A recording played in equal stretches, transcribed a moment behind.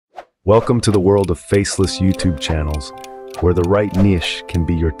Welcome to the world of faceless YouTube channels, where the right niche can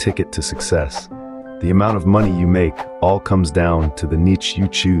be your ticket to success. The amount of money you make all comes down to the niche you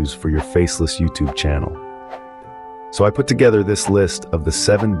choose for your faceless YouTube channel. So I put together this list of the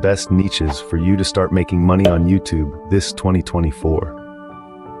 7 best niches for you to start making money on YouTube this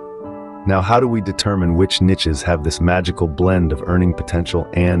 2024. Now, how do we determine which niches have this magical blend of earning potential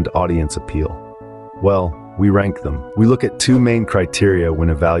and audience appeal? Well, we rank them. We look at 2 main criteria when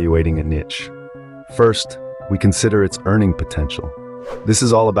evaluating a niche. First, we consider its earning potential. This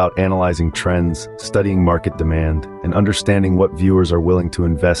is all about analyzing trends, studying market demand, and understanding what viewers are willing to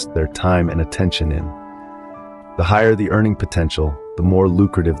invest their time and attention in. The higher the earning potential, the more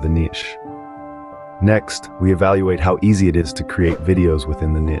lucrative the niche. Next, we evaluate how easy it is to create videos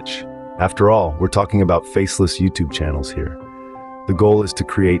within the niche. After all, we're talking about faceless YouTube channels here. The goal is to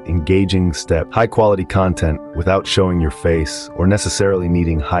create engaging, high-quality content without showing your face or necessarily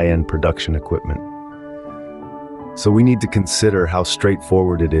needing high-end production equipment. So we need to consider how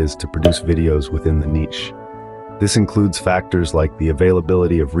straightforward it is to produce videos within the niche. This includes factors like the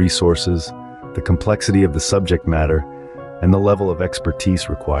availability of resources, the complexity of the subject matter, and the level of expertise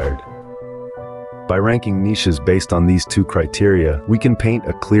required. By ranking niches based on these 2 criteria, we can paint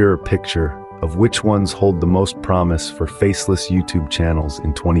a clearer picture of which ones hold the most promise for faceless YouTube channels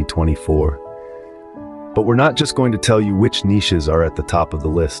in 2024. But we're not just going to tell you which niches are at the top of the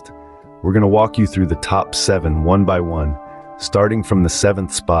list. We're going to walk you through the top 7 one by one, starting from the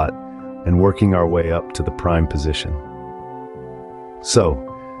 7th spot and working our way up to the prime position. So,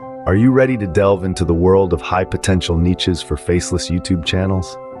 are you ready to delve into the world of high-potential niches for faceless YouTube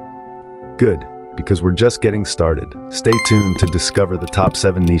channels? Good, because we're just getting started. Stay tuned to discover the top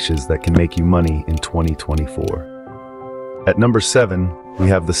 7 niches that can make you money in 2024. At number 7, we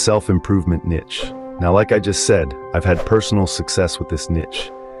have the self-improvement niche. Now, like I just said, I've had personal success with this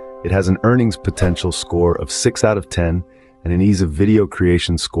niche. It has an earnings potential score of 6 out of 10 and an ease of video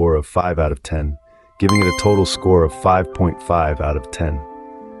creation score of 5 out of 10, giving it a total score of 5.5 out of 10.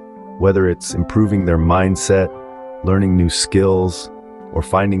 Whether it's improving their mindset, learning new skills, or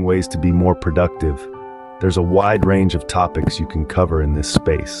finding ways to be more productive, there's a wide range of topics you can cover in this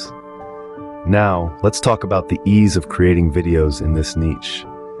space. Now, let's talk about the ease of creating videos in this niche.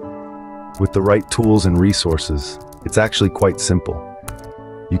 With the right tools and resources, it's actually quite simple.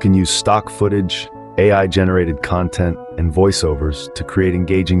 You can use stock footage, AI-generated content, and voiceovers to create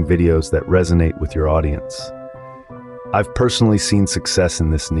engaging videos that resonate with your audience. I've personally seen success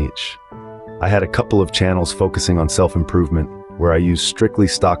in this niche. I had a couple of channels focusing on self-improvement where I used strictly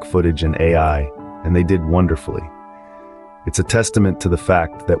stock footage and AI, and they did wonderfully. It's a testament to the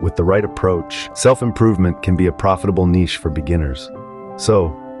fact that with the right approach, self-improvement can be a profitable niche for beginners.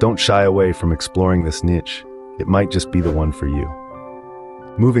 So, don't shy away from exploring this niche. It might just be the one for you.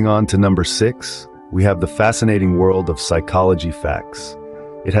 Moving on to number 6, we have the fascinating world of psychology facts.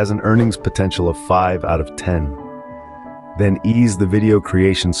 It has an earnings potential of 5 out of 10. Then ease the video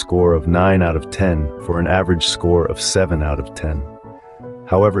creation score of 9 out of 10 for an average score of 7 out of 10.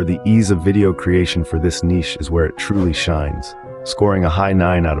 However, the ease of video creation for this niche is where it truly shines, scoring a high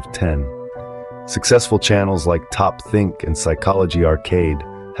 9 out of 10. Successful channels like Top Think and Psychology Arcade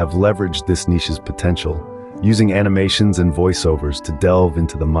have leveraged this niche's potential, using animations and voiceovers to delve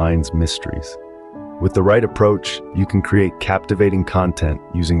into the mind's mysteries. With the right approach, you can create captivating content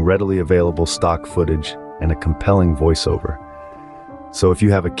using readily available stock footage and a compelling voiceover. So if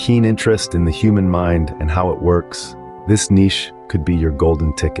you have a keen interest in the human mind and how it works, this niche could be your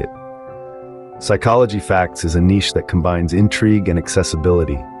golden ticket. Psychology Facts is a niche that combines intrigue and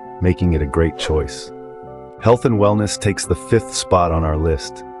accessibility, making it a great choice. Health and wellness takes the 5th spot on our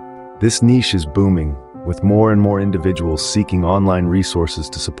list. This niche is booming, with more and more individuals seeking online resources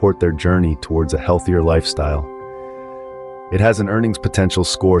to support their journey towards a healthier lifestyle. It has an earnings potential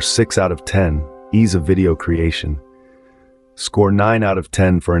score 6 out of 10, ease of video creation. Score 9 out of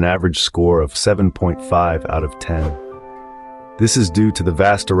 10 for an average score of 7.5 out of 10. This is due to the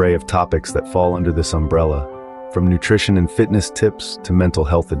vast array of topics that fall under this umbrella, from nutrition and fitness tips to mental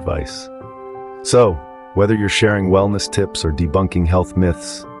health advice. So, whether you're sharing wellness tips or debunking health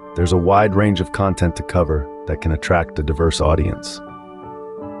myths, there's a wide range of content to cover that can attract a diverse audience.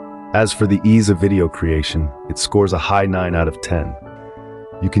 As for the ease of video creation, it scores a high 9 out of 10.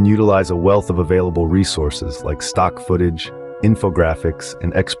 You can utilize a wealth of available resources like stock footage, infographics,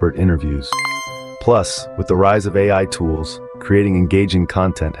 and expert interviews. Plus, with the rise of AI tools, creating engaging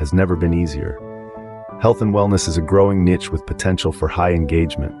content has never been easier. Health and wellness is a growing niche with potential for high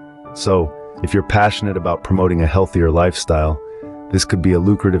engagement. So, if you're passionate about promoting a healthier lifestyle, this could be a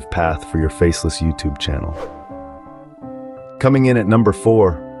lucrative path for your faceless YouTube channel. Coming in at number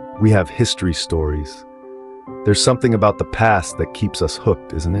 4, we have history stories. There's something about the past that keeps us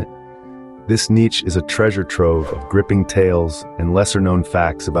hooked, isn't it? This niche is a treasure trove of gripping tales and lesser-known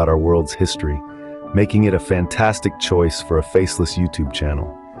facts about our world's history, making it a fantastic choice for a faceless YouTube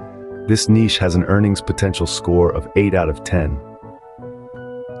channel. This niche has an earnings potential score of 8 out of 10.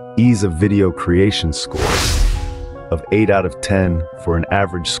 Ease of video creation score of 8 out of 10 for an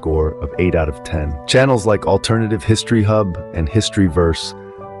average score of 8 out of 10. Channels like Alternative History Hub and Historyverse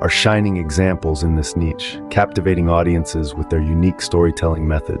are shining examples in this niche, captivating audiences with their unique storytelling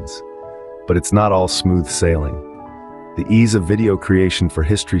methods. But it's not all smooth sailing. The ease of video creation for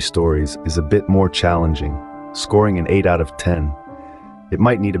history stories is a bit more challenging, scoring an 8 out of 10. It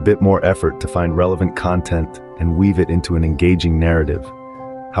might need a bit more effort to find relevant content and weave it into an engaging narrative.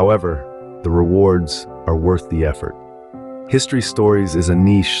 However, the rewards are worth the effort. History stories is a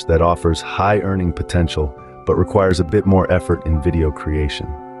niche that offers high earning potential, but requires a bit more effort in video creation.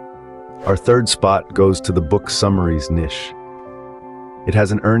 Our third spot goes to the book summaries niche. It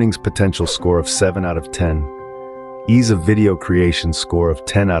has an earnings potential score of 7 out of 10, ease of video creation score of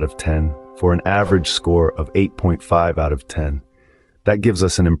 10 out of 10 for an average score of 8.5 out of 10. That gives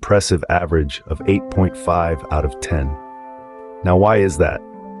us an impressive average of 8.5 out of 10. Now, why is that?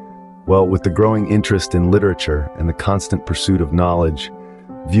 Well, with the growing interest in literature and the constant pursuit of knowledge,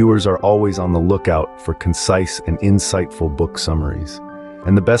 viewers are always on the lookout for concise and insightful book summaries.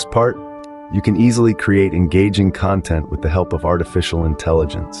 And the best part? You can easily create engaging content with the help of artificial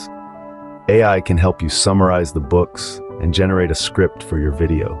intelligence. AI can help you summarize the books and generate a script for your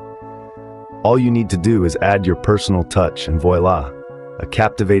video. All you need to do is add your personal touch and voila, a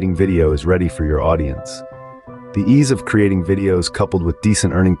captivating video is ready for your audience. The ease of creating videos coupled with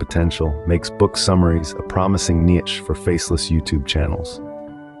decent earning potential makes book summaries a promising niche for faceless YouTube channels.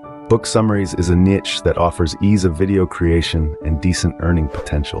 Book summaries is a niche that offers ease of video creation and decent earning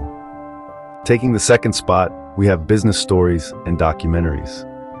potential. Taking the second spot, we have business stories and documentaries.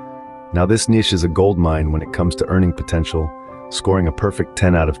 Now this niche is a goldmine when it comes to earning potential, scoring a perfect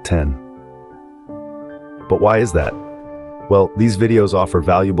 10 out of 10. But why is that? Well, these videos offer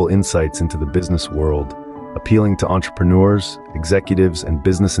valuable insights into the business world, appealing to entrepreneurs, executives, and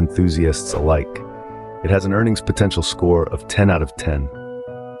business enthusiasts alike. It has an earnings potential score of 10 out of 10.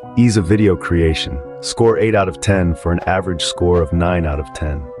 Ease of video creation, score 8 out of 10 for an average score of 9 out of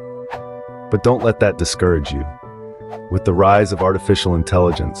 10. But don't let that discourage you. With the rise of artificial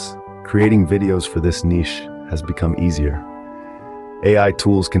intelligence, creating videos for this niche has become easier. AI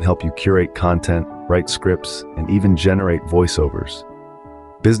tools can help you curate content, write scripts, and even generate voiceovers.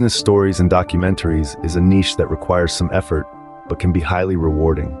 Business stories and documentaries is a niche that requires some effort, but can be highly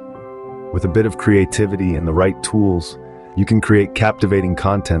rewarding. With a bit of creativity and the right tools, you can create captivating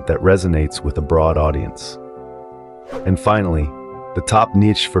content that resonates with a broad audience. And finally, the top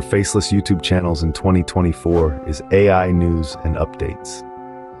niche for faceless YouTube channels in 2024 is AI news and updates.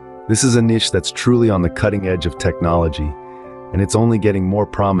 This is a niche that's truly on the cutting edge of technology, and it's only getting more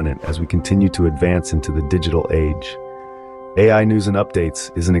prominent as we continue to advance into the digital age. AI news and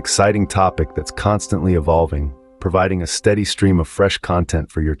updates is an exciting topic that's constantly evolving, providing a steady stream of fresh content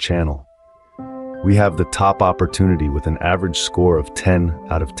for your channel. We have the top opportunity with an average score of 10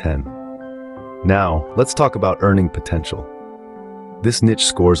 out of 10. Now, let's talk about earning potential. This niche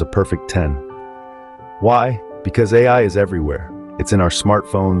scores a perfect 10. Why? Because AI is everywhere. It's in our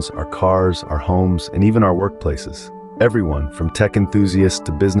smartphones, our cars, our homes, and even our workplaces. Everyone, from tech enthusiasts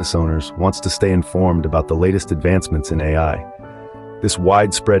to business owners, wants to stay informed about the latest advancements in AI. This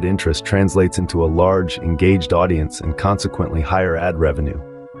widespread interest translates into a large, engaged audience and consequently higher ad revenue.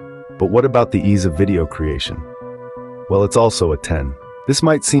 But what about the ease of video creation? Well, it's also a 10. This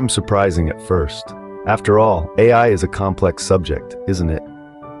might seem surprising at first. After all, AI is a complex subject, isn't it?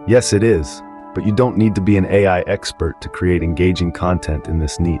 Yes, it is, but you don't need to be an AI expert to create engaging content in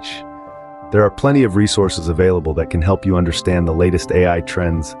this niche. There are plenty of resources available that can help you understand the latest AI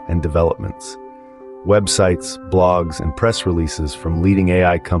trends and developments. Websites, blogs, and press releases from leading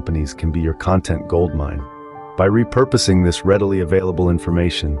AI companies can be your content goldmine. By repurposing this readily available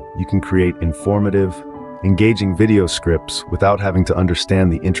information, you can create informative, engaging video scripts without having to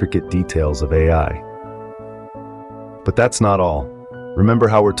understand the intricate details of AI. But that's not all. Remember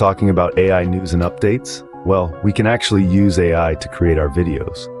how we're talking about AI news and updates? Well, we can actually use AI to create our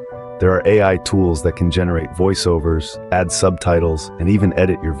videos. There are AI tools that can generate voiceovers, add subtitles, and even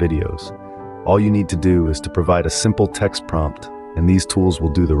edit your videos. All you need to do is to provide a simple text prompt, and these tools will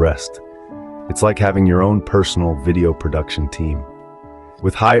do the rest. It's like having your own personal video production team.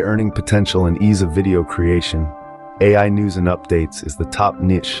 With high earning potential and ease of video creation, AI news and updates is the top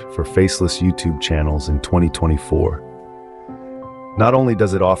niche for faceless YouTube channels in 2024. Not only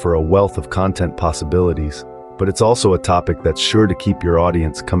does it offer a wealth of content possibilities, but it's also a topic that's sure to keep your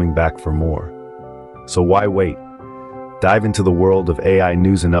audience coming back for more. So why wait? Dive into the world of AI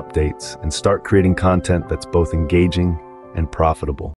news and updates and start creating content that's both engaging and profitable.